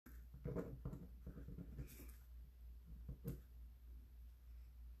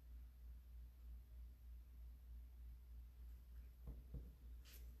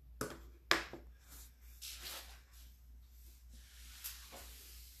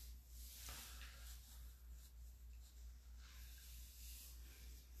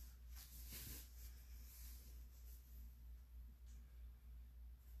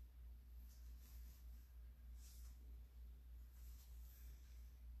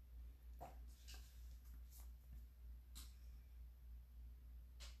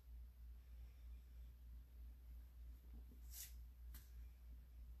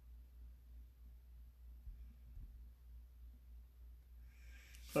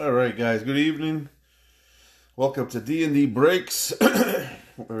All right, guys. Good evening. Welcome to D&D Breaks.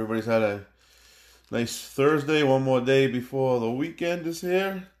 Hope everybody's had a nice Thursday. One more day before the weekend is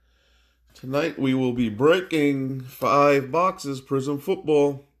here. Tonight we will be breaking 5 boxes Prizm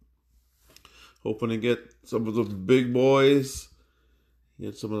football. Hoping to get some of the big boys.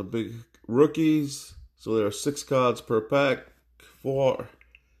 Get some of the big rookies. So there are 6 cards per pack.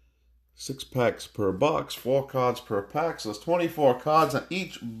 6 packs per box, 4 cards per pack. So there's 24 cards on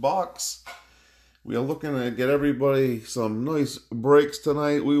each box. We are looking to get everybody some nice breaks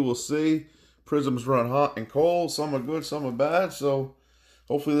tonight. We will see. Prizms run hot and cold. Some are good, some are bad. So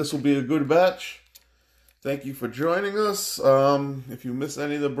hopefully this will be a good batch. Thank you for joining us. If you missed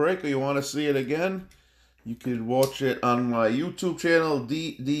any of the break or you want to see it again, you can watch it on my YouTube channel,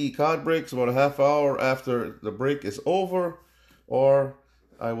 D Card Breaks, about a half hour after the break is over. Or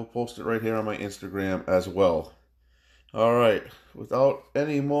I will post it right here on my Instagram as well. All right. Without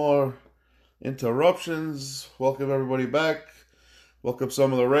any more interruptions, welcome everybody back. Welcome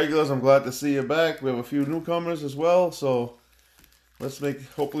some of the regulars. I'm glad to see you back. We have a few newcomers as well. So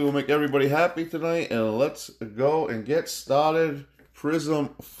hopefully we'll make everybody happy tonight. And let's go and get started.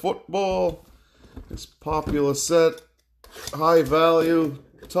 Prizm football. This popular set. High value.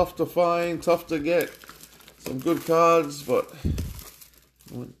 Tough to find. Tough to get. Some good cards, but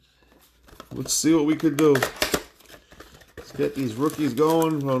let's see what we could do. Let's get these rookies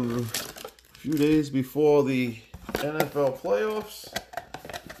going from a few days before the NFL playoffs.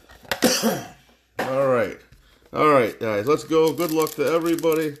 All right, guys, let's go. Good luck to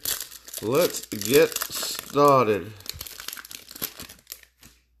everybody. Let's get started.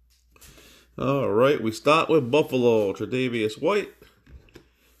 All right, we start with Buffalo. Tre'Davious White,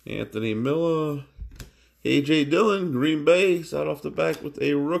 Anthony Miller, A.J. Dillon, Green Bay, start off the back with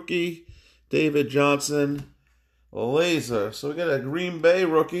a rookie, David Johnson, laser. So we got a Green Bay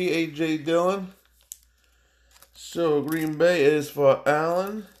rookie, A.J. Dillon. So Green Bay is for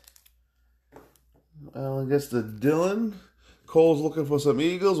Allen. Allen gets the Dillon. Cole's looking for some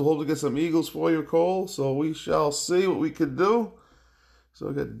Eagles. We'll hope to get some Eagles for you, Cole. So we shall see what we could do. So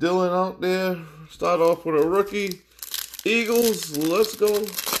we got Dillon out there. Start off with a rookie. Eagles, let's go.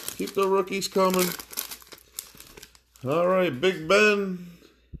 Keep the rookies coming. All right, Big Ben,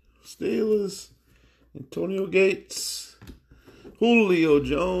 Steelers, Antonio Gates, Julio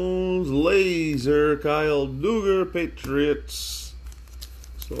Jones, laser, Kyle Duggar, Patriots.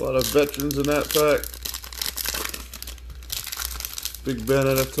 So a lot of veterans in that pack. Big Ben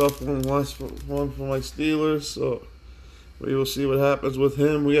had a tough one, last one for my Steelers, so we will see what happens with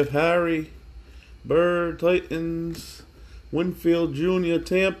him. We have Harry, Bird, Titans, Winfield Jr.,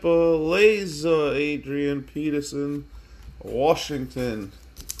 Tampa, laser, Adrian Peterson, Washington.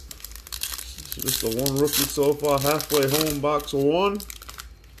 So just the one rookie so far, halfway home, box 1.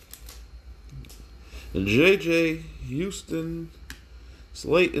 JJ, Houston,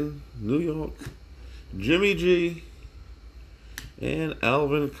 Slayton, New York, Jimmy G, and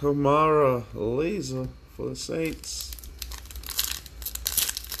Alvin Kamara, laser for the Saints.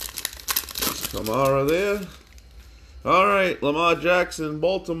 Kamara there. All right, Lamar Jackson,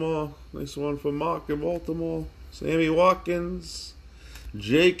 Baltimore. Nice one for Mark in Baltimore. Sammy Watkins.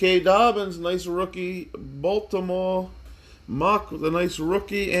 J.K. Dobbins, nice rookie, Baltimore. Mark with a nice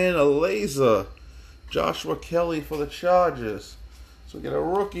rookie and a laser. Joshua Kelly for the Chargers. So we get a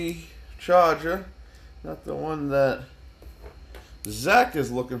rookie Charger. Not the one that Zach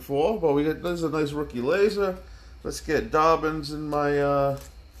is looking for, but this is a nice rookie laser. Let's get Dobbins in my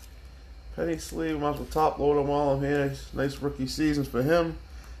penny sleeve. I'm off the top load him while I'm here. Nice rookie seasons for him.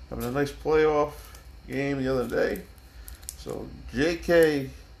 Having a nice playoff game the other day. So J.K.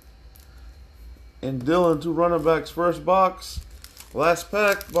 and Dillon, 2 running backs, first box. Last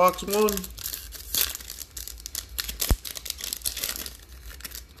pack, box 1.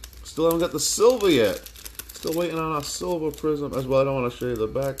 Still haven't got the silver yet. Still waiting on our silver Prizm as well. I don't want to show you the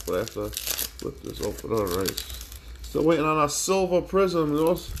back, but I have to flip this open. All right. Still waiting on our silver Prizm.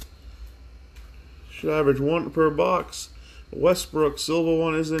 Those should average 1 per box. Westbrook, silver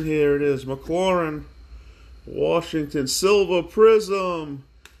one is in here. It is. McLaurin, Washington, silver Prizm.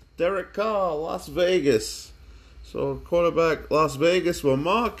 Derek Carr, Las Vegas. So quarterback, Las Vegas for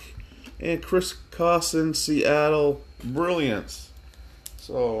Mark. And Chris Carson, Seattle, Brilliance.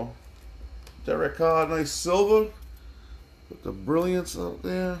 So Derek Carr, nice silver. Put the Brilliance out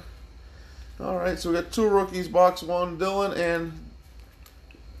there. All right, so we got 2 rookies, box 1, Dillon and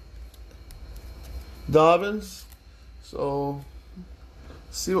Dobbins. So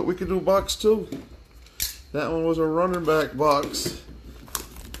see what we can do, box 2. That one was a running back box.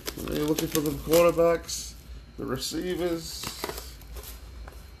 You're looking for the quarterbacks, the receivers.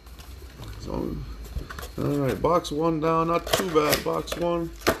 So, all right, box 1 down. Not too bad. Box 1.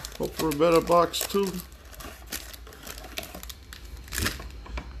 Hope for a better box 2.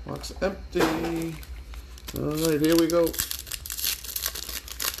 Box empty. All right, here we go.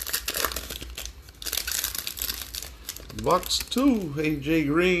 Box 2. AJ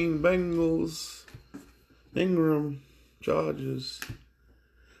Green, Bengals. Ingram, Chargers.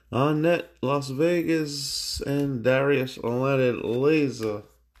 Arnett, Las Vegas. And Darius Leonard, Laser.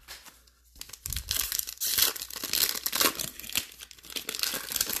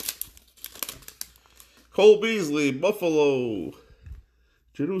 Cole Beasley, Buffalo.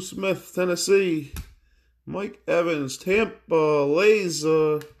 Juju Smith, Tennessee. Mike Evans, Tampa,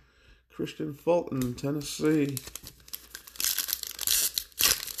 Laser. Christian Fulton, Tennessee.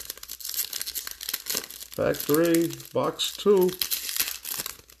 Pack 3, box 2.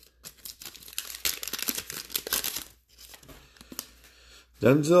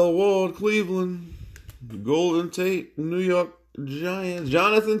 Denzel Ward, Cleveland. Golden Tate, New York Giants.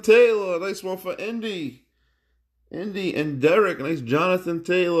 Jonathan Taylor, nice one for Indy. Indy and Derek, nice Jonathan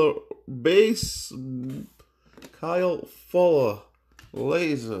Taylor base. Kyle Fuller,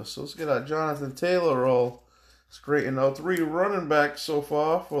 Laser. So let's get our Jonathan Taylor roll straightened out. 3 running backs so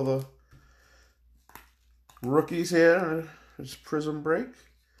far for the rookies here. It's Prizm break.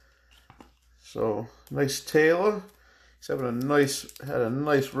 So nice Taylor. He's having had a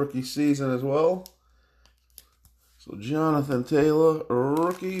nice rookie season as well. So Jonathan Taylor,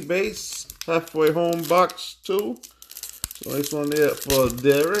 rookie base, halfway home, box 2. So nice one there for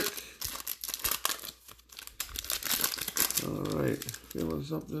Derek. All right, feeling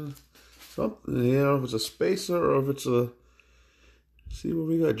something here. If it's a spacer or if it's a, see what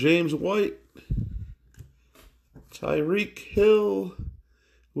we got. James White, Tyreek Hill.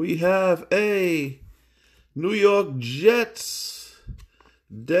 We have a New York Jets,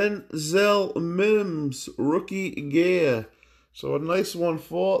 Denzel Mims, rookie gear. So a nice one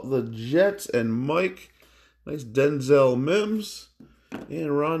for the Jets and Mike. Nice Denzel Mims and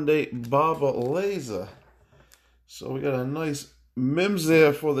Rondé Baba Laser. So we got a nice Mims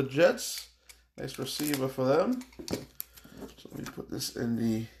there for the Jets. Nice receiver for them. So let me put this in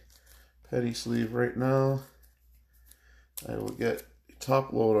the petty sleeve right now. I will get a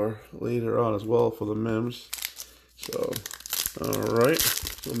top loader later on as well for the Mims. So, all right.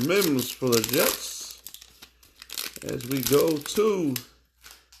 So Mims for the Jets. As we go to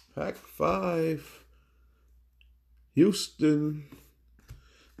pack 5. Houston,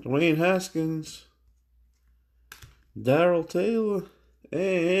 Dwayne Haskins, Darrell Taylor,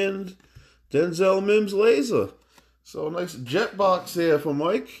 and Denzel Mims Laser. So a nice jet box here for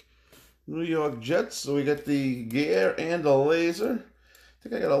Mike. New York Jets. So we got the gear and the laser. I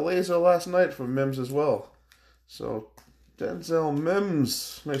think I got a laser last night from Mims as well. So Denzel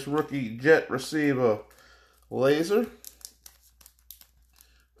Mims, nice rookie jet receiver laser.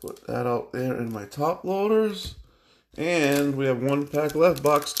 Put that out there in my top loaders. And we have 1 pack left.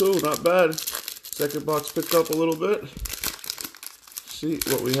 Box 2, not bad. Second box picked up a little bit. See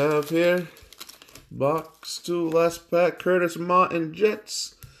what we have here. Box 2, last pack. Curtis Martin,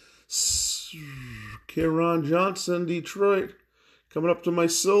 Jets. Kieran Johnson, Detroit. Coming up to my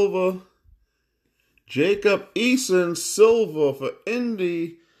silver. Jacob Eason, silver for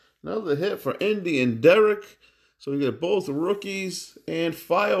Indy. Another hit for Indy and Derek. So we get both rookies and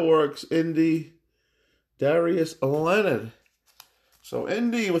fireworks, Indy. Darius Leonard. So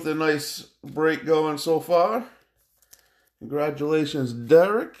Indy with a nice break going so far. Congratulations,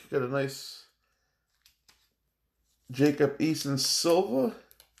 Derek. Got a nice Jacob Eason silver.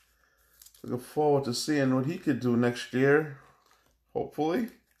 Looking forward to seeing what he could do next year, hopefully,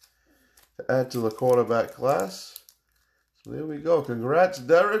 to add to the quarterback class. So there we go. Congrats,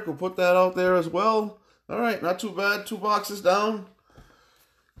 Derek. We'll put that out there as well. All right, not too bad. 2 boxes down.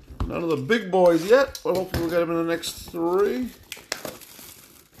 None of the big boys yet, but hopefully we'll get them in the next 3.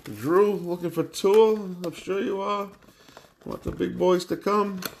 Drew, looking for Tua. I'm sure you are. Want the big boys to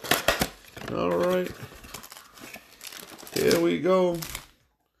come. All right. Here we go.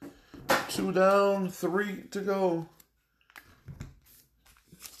 2 down, 3 to go.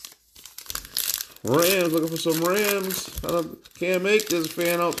 Rams, looking for some Rams. Cam Akers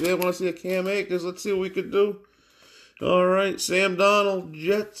fan out there. Want to see a Cam Akers? Let's see what we could do. All right, Sam Darnold,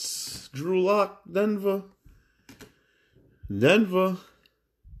 Jets. Drew Lock, Denver.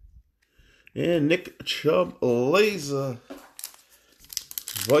 And Nick Chubb, Laser.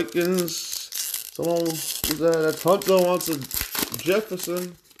 Vikings. Someone was that Hunter wants a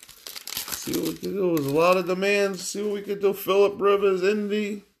Jefferson. See what we can do. There's a lot of demands. See what we can do. Phillip Rivers,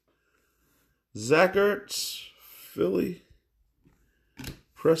 Indy. Zach Ertz, Philly.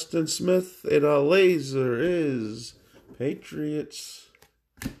 Preston Smith, and our laser is Patriots.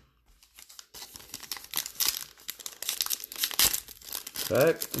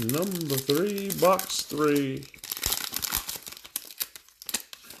 Pack number 3, box 3.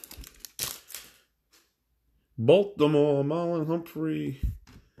 Baltimore, Marlon Humphrey,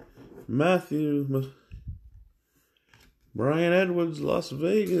 Matthew, Brian Edwards, Las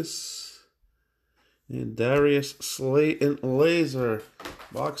Vegas, and Darius Slayton laser.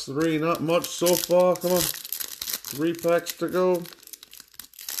 Box 3, not much so far. Come on, 3 packs to go.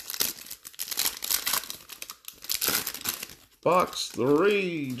 Box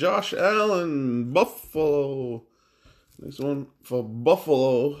 3, Josh Allen, Buffalo. Next one for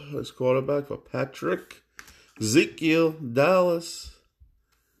Buffalo. Nice quarterback for Patrick. Ezekiel, Dallas.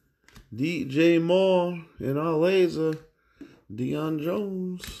 DJ Moore, and our laser, Deion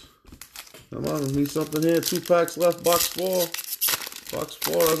Jones. Come on, we need something here. 2 packs left, box 4. Box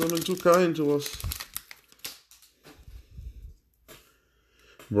 4 hasn't been too kind to us.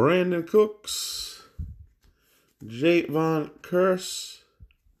 Brandon Cooks. Javon Curse,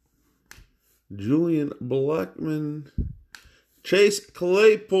 Julian Blackman, Chase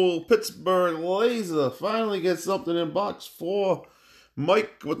Claypool, Pittsburgh laser. Finally get something in box 4.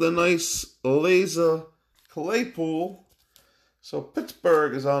 Mike with a nice laser Claypool. So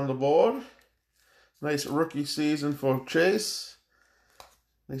Pittsburgh is on the board. Nice rookie season for Chase.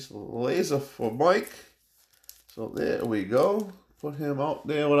 Nice laser for Mike. So there we go. Put him out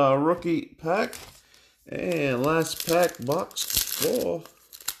there with our rookie pack. And last pack, box 4.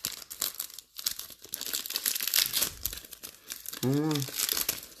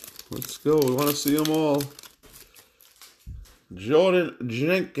 Let's go. We want to see them all. Jordan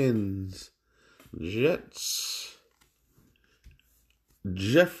Jenkins, Jets.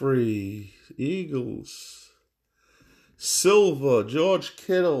 Jeffrey, Eagles. Silva, George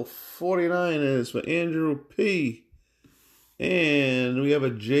Kittle, 49ers for Andrew P. And we have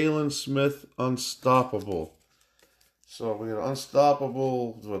a Jalen Smith Unstoppable. So we got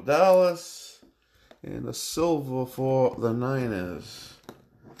Unstoppable for Dallas and a silver for the Niners.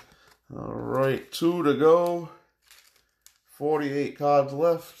 All right, 2 to go. 48 cards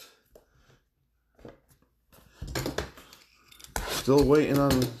left. Still waiting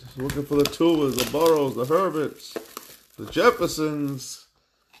on, looking for the Tuas, the Burrows, the Herberts, the Jeffersons,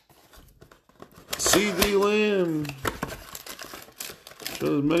 CD Lamb.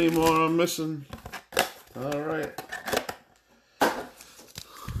 There's many more I'm missing. All right.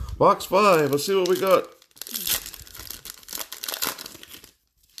 Box 5. Let's see what we got.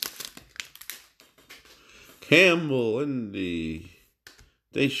 Campbell, Indy.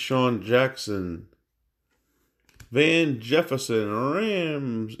 Deshaun Jackson. Van Jefferson,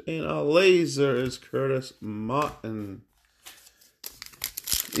 Rams. And our laser is Curtis Martin.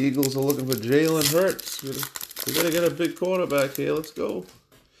 Eagles are looking for Jalen Hurts. We gotta get a big quarterback here. Let's go.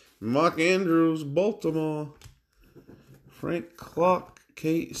 Mark Andrews, Baltimore. Frank Clark,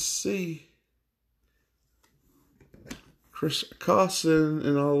 KC. Chris Carson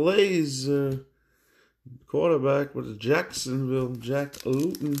and our laser. Quarterback with Jacksonville, Jack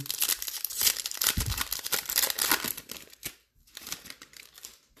Luton.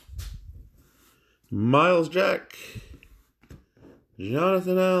 Miles Jack.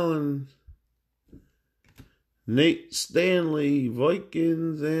 Jonathan Allen. Nate Stanley,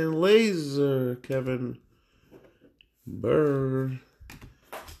 Vikings, and laser, Kevin Bird.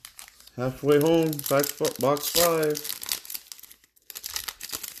 Halfway home, box 5.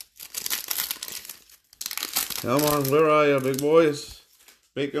 Come on, where are you, big boys?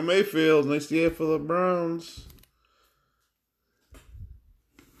 Baker Mayfield, nice year for the Browns.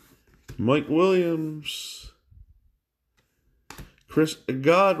 Mike Williams. Chris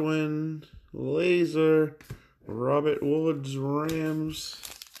Godwin, laser. Robert Woods, Rams.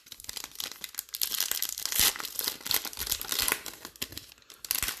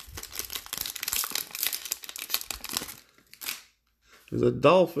 There's a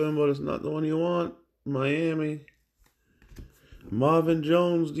Dolphin, but it's not the one you want. Miami. Marvin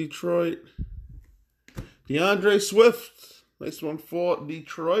Jones, Detroit. DeAndre Swift. Nice one for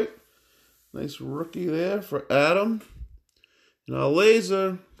Detroit. Nice rookie there for Adam. Now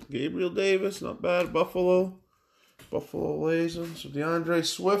laser. Gabriel Davis, not bad. Buffalo laser. So DeAndre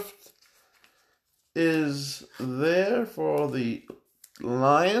Swift is there for the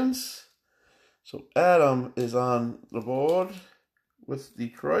Lions. So Adam is on the board with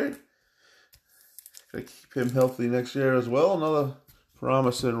Detroit. Gotta keep him healthy next year as well. Another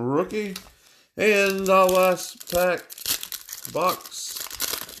promising rookie. And our last pack, box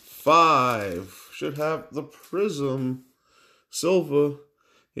 5. Should have the Prizm silver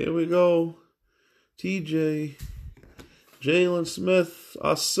Here we go. TJ. Jalen Smith.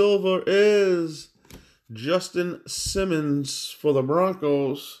 Our silver is Justin Simmons for the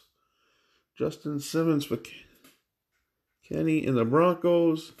Broncos. Justin Simmons for Kenny in the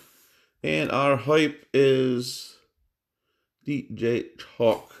Broncos. And our hype is DJ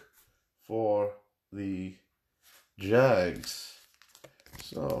Chalk for the Jags.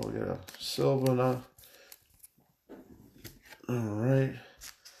 So we got a silver now. Alright.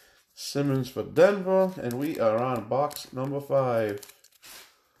 Simmons for Denver. And we are on box number 5.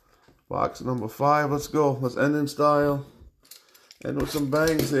 Box number 5. Let's go. Let's end in style. End with some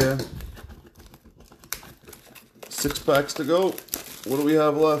bangs here. 6 packs to go. What do we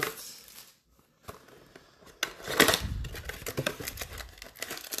have left?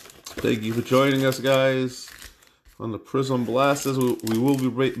 Thank you for joining us, guys, on the Prizm Blasters. We will be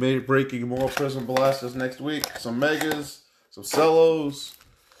breaking more Prizm Blasters next week. Some Megas, some Cellos,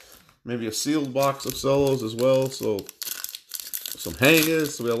 maybe a sealed box of Cellos as well. So some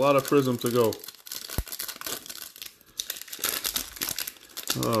hangers. So we have a lot of Prizm to go.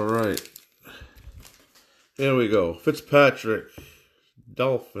 All right. Here we go. Fitzpatrick,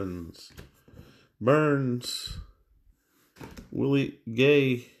 Dolphins, Burns, Willie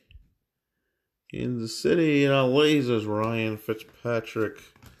Gay, Kansas City, and our lasers, Ryan Fitzpatrick,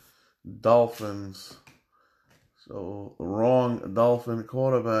 Dolphins. So, the wrong Dolphin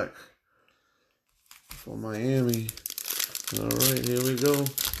quarterback for Miami. All right, here we go.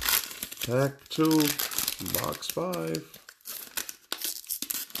 Pack 2, box 5.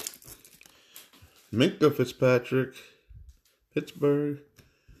 Minka Fitzpatrick, Pittsburgh,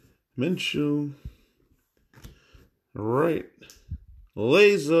 Minshew. All right.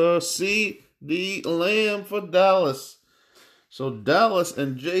 Laser C.D. Lamb for Dallas. So Dallas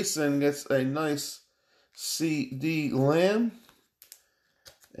and Jason gets a nice C.D. Lamb.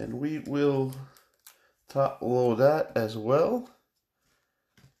 And we will top load that as well.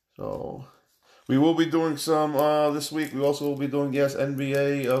 So we will be doing some this week. We also will be doing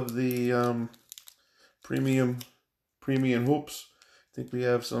NBA of the premium hoops. I think we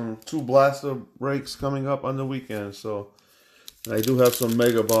have some 2 blaster breaks coming up on the weekend. So I do have some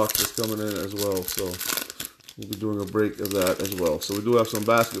mega boxes coming in as well. So we'll be doing a break of that as well. So we do have some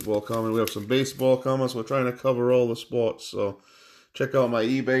basketball coming. We have some baseball coming. So we're trying to cover all the sports. So check out my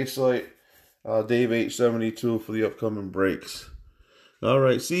eBay site, Dave872, for the upcoming breaks. All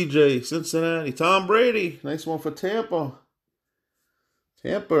right, CJ, Cincinnati. Tom Brady. Nice one for Tampa.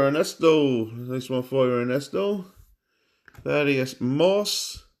 Tampa, Ernesto. Nice one for you, Ernesto. Thaddeus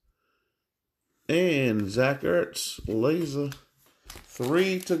Moss. And Zach Ertz. Laser.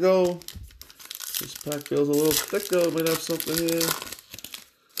 3 to go. This pack feels a little thicker. Might have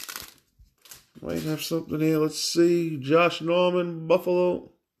something here. Let's see. Josh Norman,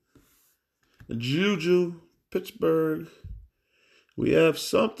 Buffalo. Juju, Pittsburgh. We have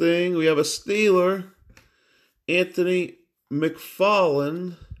something. We have a Steeler. Anthony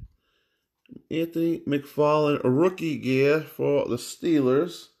McFarlane, a rookie gear for the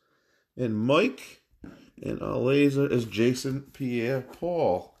Steelers. And Mike. And our laser is Jason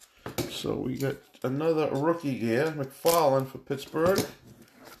Pierre-Paul. So we got another rookie gear, McFarlane for Pittsburgh,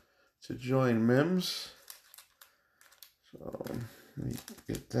 to join Mims. So let me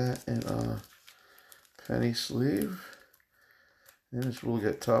get that in a penny sleeve. And this will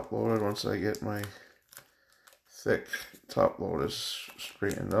get top loaded once I get my thick top loaders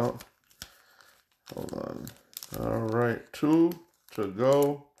straightened out. Hold on. All right, 2 to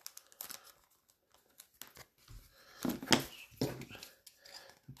go.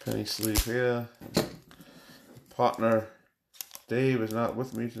 Penny sleeve here. Partner Dave is not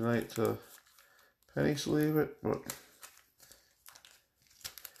with me tonight to penny sleeve it, but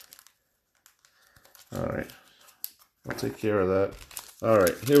all right, I'll take care of that. All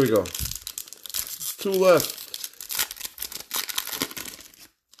right, here we go. 2 left.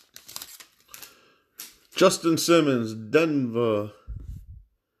 Justin Simmons, Denver.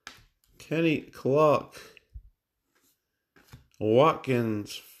 Kenny Clark,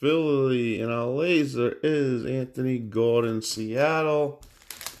 Watkins, Philly, and our laser is Anthony Gordon, Seattle.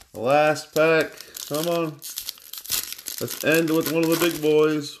 Last pack. Come on. Let's end with one of the big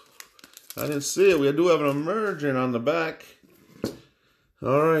boys. I didn't see it. We do have an emergent on the back.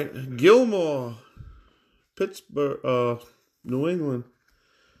 All right. Gilmore, Pittsburgh, New England.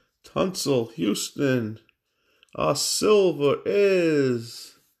 Tunsil, Houston. Our silver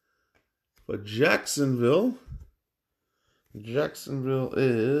is for Jacksonville. Jacksonville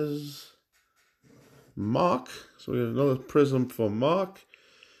is Mark. So we have another Prizm for Mark.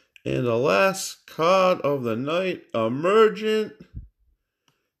 And the last card of the night, emergent.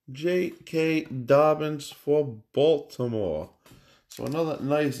 J.K. Dobbins for Baltimore. So another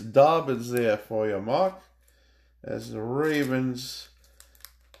nice Dobbins there for you, Mark, as the Ravens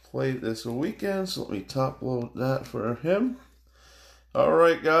played this weekend. So let me top load that for him. All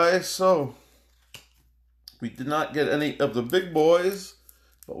right, guys. So we did not get any of the big boys,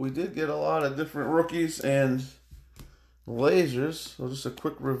 but we did get a lot of different rookies and lasers. So just a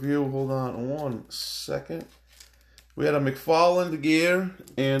quick review. Hold on one second. We had a McFarland gear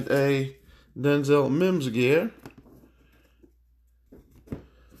and a Denzel Mims gear.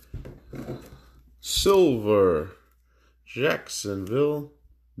 Silver, Jacksonville,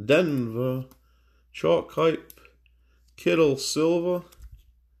 Denver, Chalk Hype, Kittle Silver,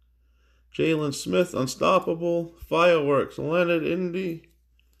 Jalen Smith Unstoppable, Fireworks Leonard Indy,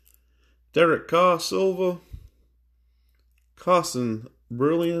 Derek Carr Silver, Carson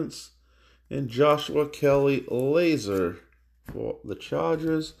Brilliance, and Joshua Kelly Laser for the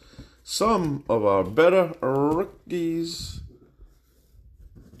Chargers. Some of our better rookies.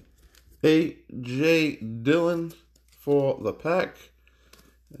 A.J. Dillon for the Pack.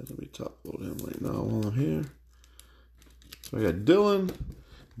 Let me top load him right now while I'm here. So I got Dillon,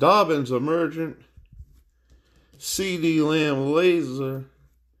 Dobbins Emergent, C.D. Lamb Laser,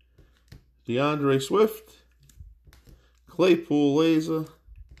 DeAndre Swift, Claypool Laser,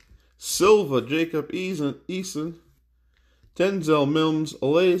 Silver Jacob Eason, Denzel Mims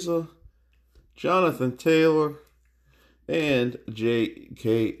Laser, Jonathan Taylor, and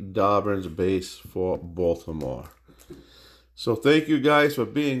J.K. Dobbins base for Baltimore. So thank you guys for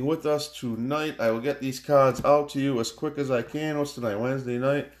being with us tonight. I will get these cards out to you as quick as I can. What's tonight? Wednesday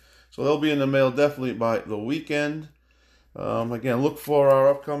night. So they'll be in the mail definitely by the weekend. Again, look for our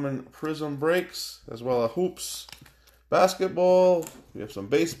upcoming Prizm breaks as well as hoops, basketball. We have some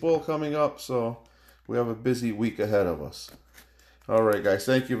baseball coming up. So we have a busy week ahead of us. All right, guys.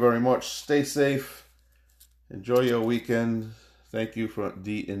 Thank you very much. Stay safe. Enjoy your weekend. Thank you for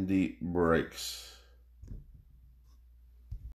D&D Breaks.